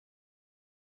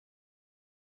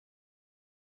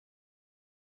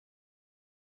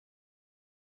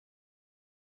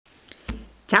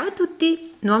Ciao a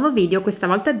tutti, nuovo video questa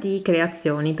volta di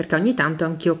creazioni perché ogni tanto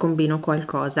anch'io combino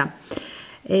qualcosa.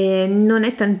 Non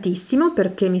è tantissimo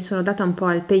perché mi sono data un po'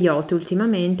 al peyote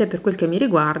ultimamente, per quel che mi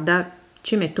riguarda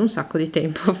ci metto un sacco di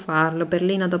tempo a farlo,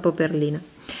 perlina dopo perlina.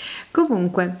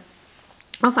 Comunque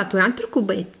ho fatto un altro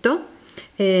cubetto,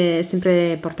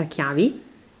 sempre portachiavi.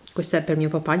 Questo è per mio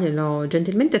papà, gliel'ho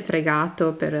gentilmente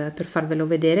fregato per farvelo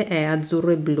vedere, è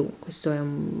azzurro e blu, questo è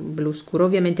un blu scuro,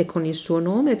 ovviamente con il suo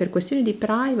nome, per questioni di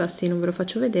privacy non ve lo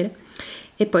faccio vedere,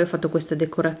 e poi ho fatto queste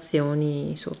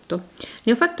decorazioni sotto,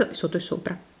 ne ho fatto sotto e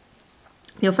sopra,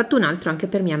 ne ho fatto un altro anche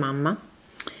per mia mamma,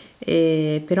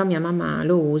 però mia mamma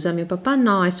lo usa, mio papà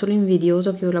no, è solo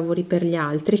invidioso che io lavori per gli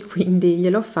altri, quindi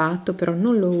gliel'ho fatto, però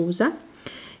non lo usa.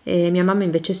 E mia mamma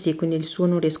invece sì, quindi il suo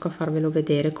non riesco a farvelo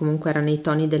vedere, comunque era nei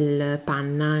toni del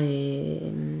panna e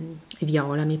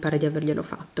viola, mi pare di averglielo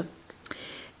fatto.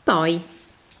 Poi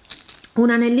un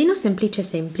anellino semplice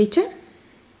semplice,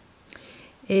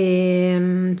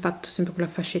 fatto sempre con la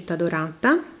fascetta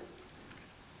dorata.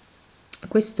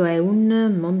 Questo è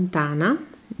un Montana,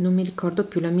 non mi ricordo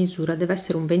più la misura, deve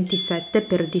essere un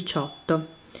 27x18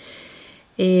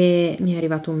 e mi è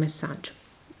arrivato un messaggio.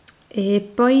 E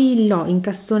poi l'ho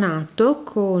incastonato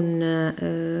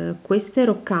con queste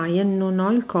roccaie, non ho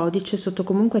il codice sotto,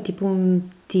 comunque è tipo un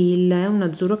teal, è un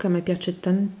azzurro che a me piace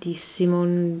tantissimo,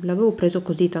 l'avevo preso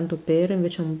così tanto per,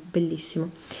 invece è un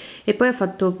bellissimo. E poi ho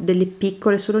fatto delle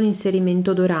piccole, solo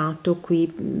l'inserimento dorato qui,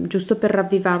 giusto per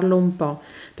ravvivarlo un po',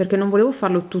 perché non volevo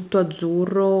farlo tutto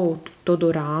azzurro o tutto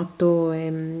dorato e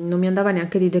non mi andava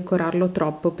neanche di decorarlo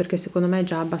troppo, perché secondo me è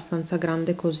già abbastanza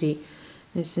grande così,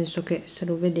 nel senso che se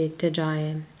lo vedete già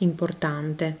è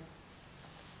importante.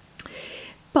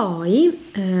 Poi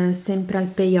sempre al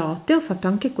peyote ho fatto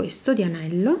anche questo di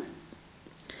anello,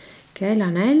 che è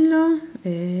l'anello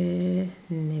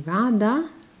Nevada,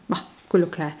 bah, quello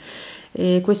che è.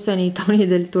 E questo è nei toni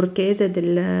del turchese e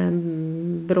del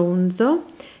bronzo.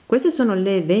 Queste sono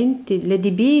le 20, le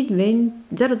DB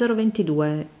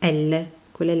 0022 L,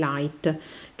 quelle light,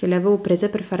 che le avevo prese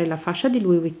per fare la fascia di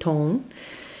Louis Vuitton.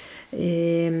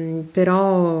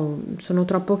 Però sono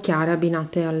troppo chiare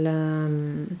abbinate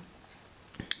al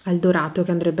dorato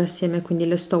che andrebbe assieme, quindi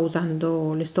le sto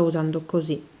usando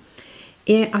così.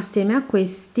 E assieme a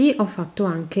questi ho fatto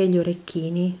anche gli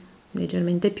orecchini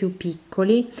leggermente più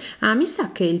piccoli. Ah, mi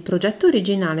sa che il progetto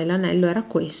originale, l'anello, era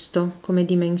questo come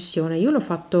dimensione. Io l'ho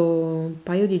fatto un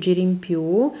paio di giri in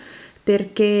più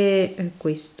perché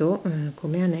questo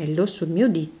come anello sul mio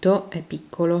dito è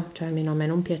piccolo, cioè almeno a me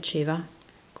non piaceva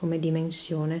come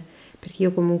dimensione, perché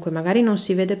io comunque magari non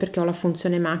si vede perché ho la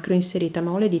funzione macro inserita,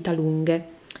 ma ho le dita lunghe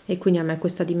e quindi a me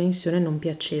questa dimensione non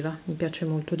piaceva, mi piace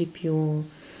molto di più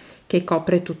che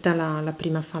copre tutta la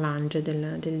prima falange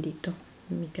del dito,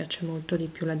 mi piace molto di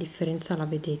più, la differenza la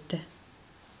vedete,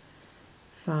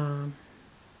 fa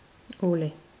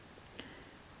olè,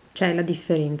 c'è la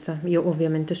differenza. Io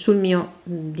ovviamente sul mio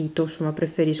dito insomma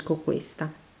preferisco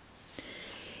questa.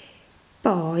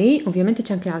 Poi ovviamente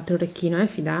c'è anche l'altro orecchino,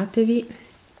 fidatevi.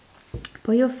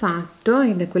 Poi ho fatto,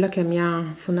 ed è quella che mi ha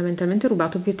fondamentalmente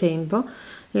rubato più tempo,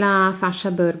 la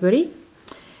fascia Burberry,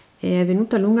 è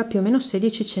venuta lunga più o meno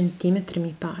 16 cm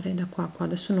mi pare, da qua a qua,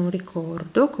 adesso non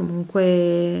ricordo,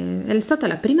 comunque è stata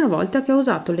la prima volta che ho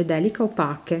usato le delica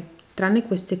opache, tranne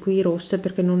queste qui rosse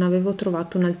perché non avevo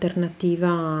trovato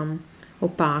un'alternativa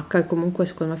opaca e comunque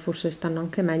secondo me forse stanno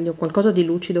anche meglio, qualcosa di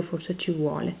lucido forse ci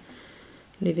vuole,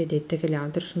 le vedete che le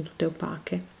altre sono tutte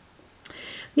opache.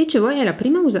 Dicevo, è la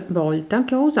prima volta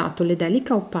che ho usato le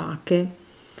delica opache.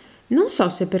 Non so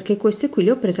se perché queste qui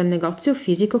le ho prese al negozio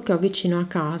fisico che ho vicino a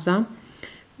casa.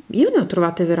 Io ne ho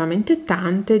trovate veramente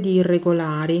tante di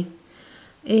irregolari.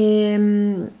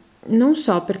 Non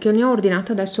so perché ne ho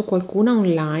ordinata adesso qualcuna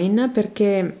online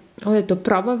perché ho detto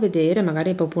provo a vedere, magari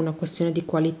è proprio una questione di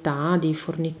qualità, di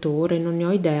fornitore, non ne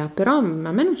ho idea, però a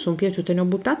me non sono piaciute, ne ho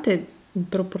buttate in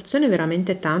proporzione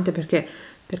veramente tante perché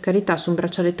per carità su un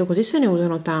braccialetto così se ne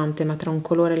usano tante, ma tra un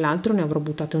colore e l'altro ne avrò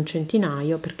buttate un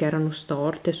centinaio perché erano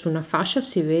storte, su una fascia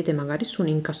si vede, magari su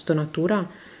un'incastonatura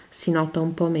si nota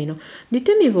un po' meno.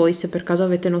 Ditemi voi se per caso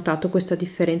avete notato questa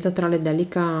differenza tra le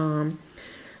delica,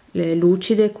 le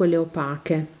lucide e quelle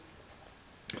opache,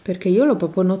 perché io l'ho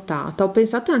proprio notata. Ho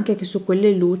pensato anche che su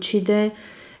quelle lucide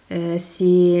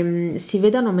si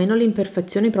vedano meno le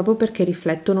imperfezioni proprio perché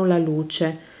riflettono la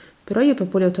luce, però io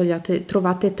proprio le ho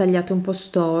trovate tagliate un po'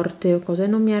 storte o cose,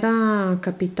 non mi era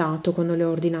capitato quando le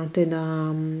ho ordinate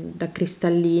da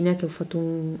cristalline, che ho fatto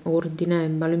un ordine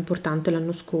bello importante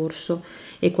l'anno scorso,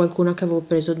 e qualcuna che avevo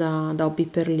preso da hobby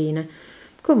perline.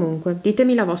 Comunque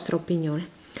ditemi la vostra opinione.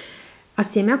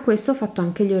 Assieme a questo ho fatto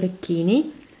anche gli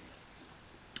orecchini,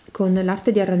 con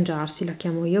l'arte di arrangiarsi, la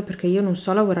chiamo io, perché io non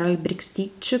so lavorare al brick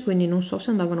stitch, quindi non so se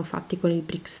andavano fatti con il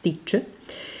brick stitch.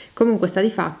 Comunque sta di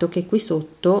fatto che qui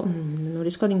sotto, non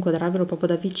riesco ad inquadrarvelo proprio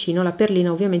da vicino, la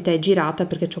perlina ovviamente è girata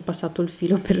perché ci ho passato il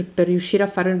filo per riuscire a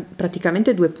fare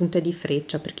praticamente 2 punte di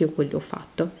freccia, perché io quello ho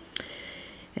fatto.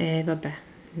 Vabbè,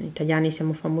 noi italiani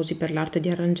siamo famosi per l'arte di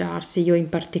arrangiarsi, io in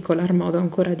particolar modo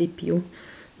ancora di più,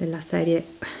 nella serie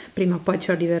prima o poi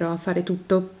ci arriverò a fare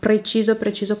tutto preciso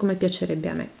preciso come piacerebbe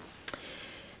a me.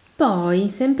 Poi,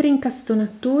 sempre in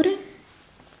castonature,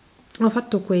 ho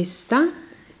fatto questa.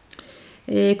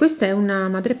 E questa è una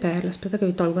madreperla, aspetta che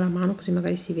vi tolgo la mano così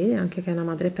magari si vede anche che è una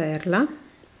madreperla.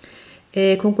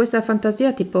 E con questa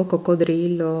fantasia tipo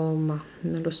coccodrillo, ma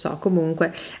non lo so,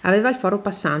 comunque aveva il foro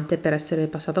passante per essere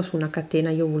passata su una catena,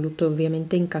 io ho voluto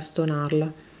ovviamente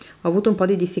incastonarla. Ho avuto un po'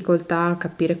 di difficoltà a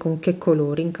capire con che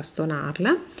colori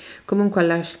incastonarla. Comunque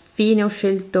alla fine ho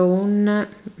scelto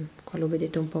qua lo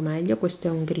vedete un po' meglio, questo è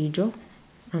un grigio,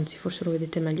 anzi forse lo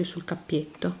vedete meglio sul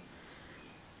cappietto,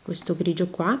 questo grigio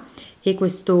qua e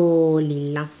questo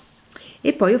lilla.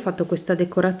 E poi ho fatto questa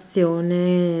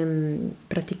decorazione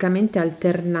praticamente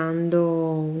alternando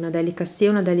una delica sì e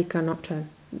una delica no, cioè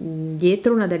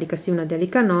dietro una delica sì, una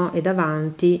delica no e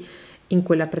davanti in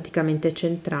quella praticamente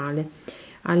centrale.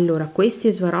 Allora,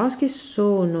 questi Swarovski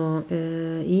sono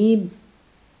i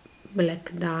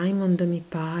Black Diamond, mi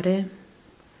pare,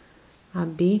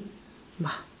 AB,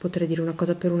 ma potrei dire una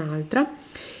cosa per un'altra,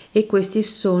 e questi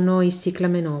sono i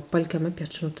Cyclamen Opal che a me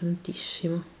piacciono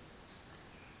tantissimo,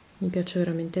 mi piace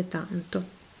veramente tanto.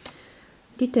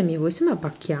 Ditemi voi, sembra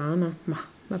bacchiana, ma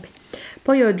vabbè.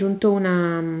 Poi ho aggiunto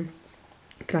una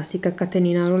classica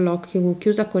catenina a rollocchio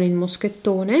chiusa con il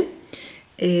moschettone.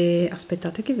 E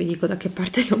aspettate che vi dico da che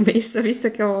parte l'ho messa, visto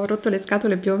che ho rotto le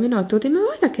scatole più o meno a tutti, ma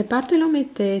voi da che parte lo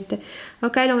mettete?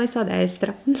 Ok, l'ho messo a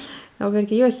destra, no,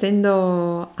 perché io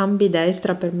essendo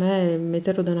ambidestra, per me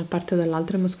metterlo da una parte o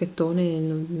dall'altra il moschettone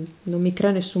non mi crea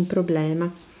nessun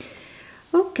problema.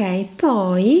 Ok,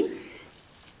 poi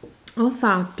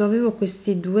avevo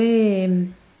questi due,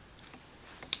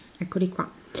 eccoli qua,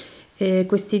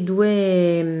 questi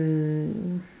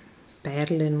due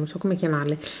perle, non so come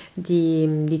chiamarle,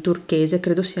 di turchese,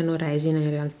 credo siano resina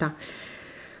in realtà,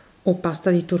 o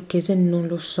pasta di turchese, non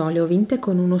lo so, le ho vinte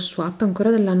con uno swap ancora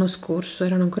dell'anno scorso,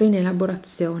 erano ancora in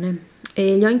elaborazione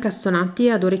e li ho incastonati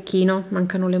ad orecchino,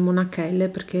 mancano le monachelle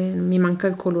perché mi manca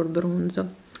il color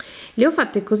bronzo. Le ho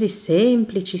fatte così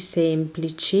semplici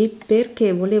semplici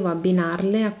perché volevo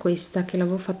abbinarle a questa che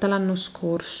l'avevo fatta l'anno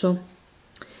scorso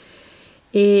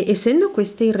e essendo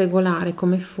questa irregolare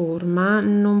come forma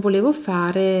non volevo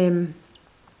fare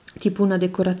tipo una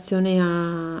decorazione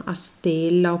a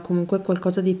stella o comunque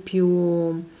qualcosa di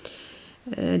più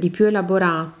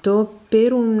elaborato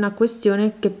per una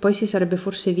questione che poi si sarebbe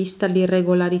forse vista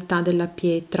l'irregolarità della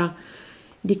pietra.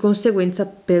 Di conseguenza,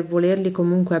 per volerli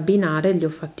comunque abbinare, li ho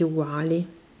fatti uguali.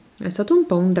 È stato un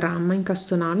po' un dramma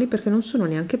incastonarli perché non sono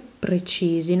neanche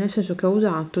precisi, nel senso che ho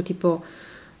usato tipo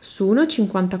su una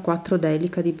 54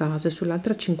 delica di base,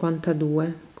 sull'altra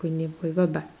 52, quindi poi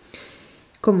vabbè.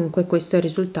 Comunque questo è il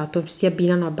risultato, si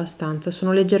abbinano abbastanza,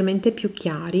 sono leggermente più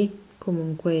chiari,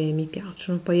 comunque mi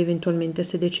piacciono. Poi eventualmente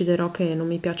se deciderò che non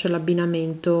mi piace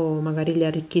l'abbinamento, magari li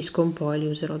arricchisco un po' e li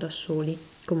userò da soli.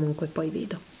 Comunque poi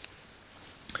vedo.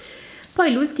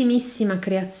 Poi l'ultimissima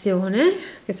creazione,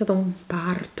 che è stato un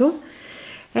parto,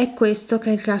 è questo che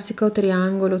è il classico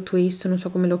triangolo twist, non so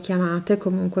come lo chiamate,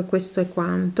 comunque questo è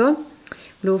quanto.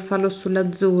 Volevo farlo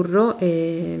sull'azzurro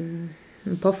e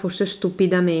un po' forse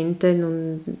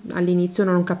stupidamente, all'inizio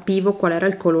non capivo qual era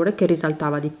il colore che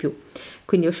risaltava di più.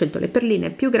 Quindi ho scelto le perline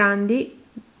più grandi,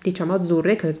 diciamo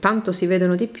azzurre, che tanto si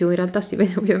vedono di più, in realtà si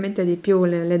vede ovviamente di più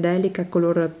le delica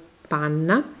color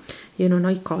panna. Io non ho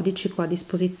i codici qua a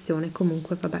disposizione,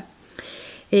 comunque vabbè.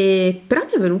 Però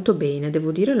mi è venuto bene,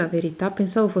 devo dire la verità,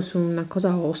 pensavo fosse una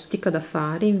cosa ostica da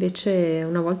fare, invece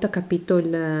una volta capito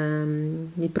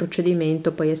il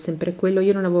procedimento, poi è sempre quello.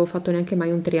 Io non avevo fatto neanche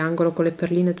mai un triangolo con le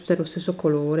perline tutte dello stesso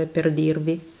colore, per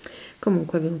dirvi.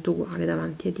 Comunque è venuto uguale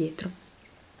davanti e dietro.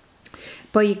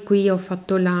 Poi qui ho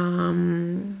fatto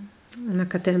una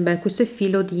catena, beh, questo è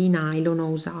filo di nylon, ho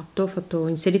usato, ho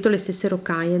inserito le stesse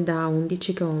rocaie da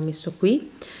 11 che ho messo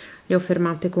qui, le ho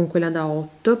fermate con quella da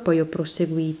 8, poi ho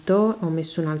proseguito, ho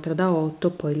messo un'altra da 8,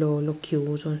 poi l'ho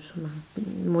chiuso, insomma,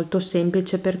 molto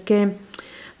semplice perché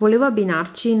volevo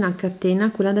abbinarci una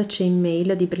catena, quella da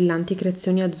chainmail di Brillanti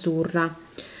Creazioni Azzurra,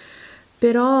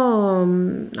 però a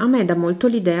me dà molto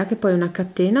l'idea che poi una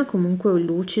catena comunque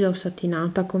lucida o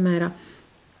satinata com'era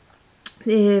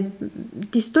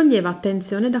distoglieva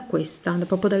attenzione da questa,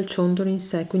 proprio dal ciondolo in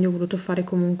sé, quindi ho voluto fare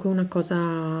comunque una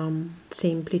cosa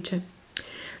semplice.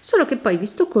 Solo che poi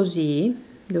visto così,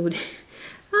 devo dire,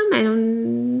 a me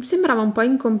non sembrava un po'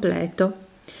 incompleto.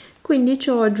 Quindi ci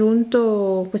ho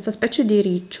aggiunto questa specie di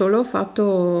ricciolo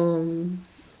fatto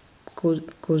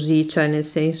così, cioè nel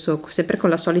senso, sempre con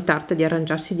la solita arte di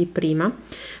arrangiarsi di prima.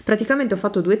 Praticamente ho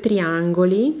fatto due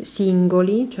triangoli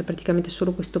singoli, cioè praticamente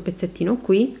solo questo pezzettino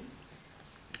qui,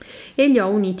 e li ho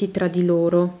uniti tra di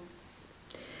loro.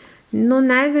 Non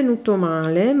è venuto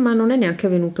male, ma non è neanche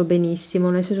venuto benissimo,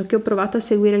 nel senso che ho provato a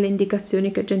seguire le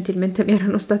indicazioni che gentilmente mi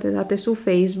erano state date su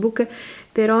Facebook,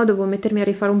 però dovevo mettermi a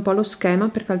rifare un po' lo schema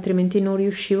perché altrimenti non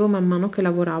riuscivo man mano che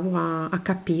lavoravo a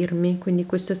capirmi, quindi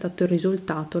questo è stato il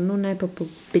risultato. Non è proprio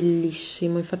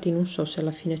bellissimo, infatti non so se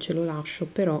alla fine ce lo lascio,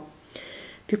 però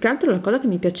più che altro la cosa che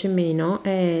mi piace meno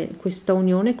è questa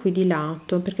unione qui di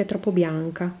lato, perché è troppo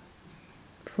bianca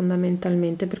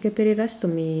fondamentalmente, perché per il resto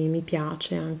mi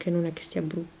piace anche, non è che sia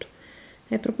brutto,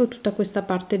 è proprio tutta questa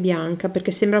parte bianca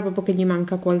perché sembra proprio che gli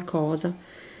manca qualcosa,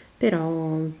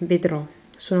 però vedrò,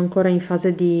 sono ancora in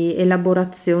fase di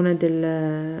elaborazione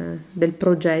del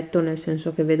progetto, nel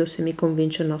senso che vedo se mi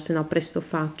convince o no, se no presto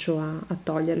faccio a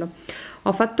toglierlo.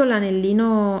 Ho fatto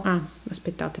l'anellino,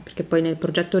 aspettate, perché poi nel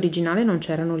progetto originale non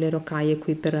c'erano le rocaie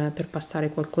qui per passare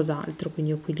qualcos'altro,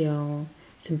 quindi io qui le ho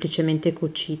semplicemente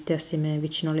cucite assieme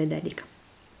vicino alle dediche.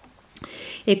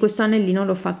 E questo anellino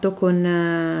l'ho fatto con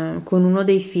uno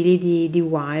dei fili di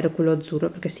wire, quello azzurro,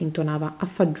 perché si intonava a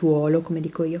fagiolo, come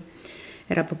dico io,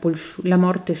 era proprio la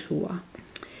morte sua.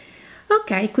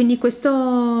 Ok, quindi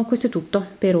questo è tutto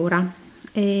per ora,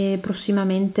 e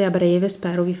prossimamente a breve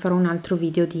spero vi farò un altro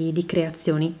video di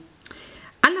creazioni.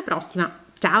 Alla prossima,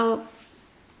 ciao!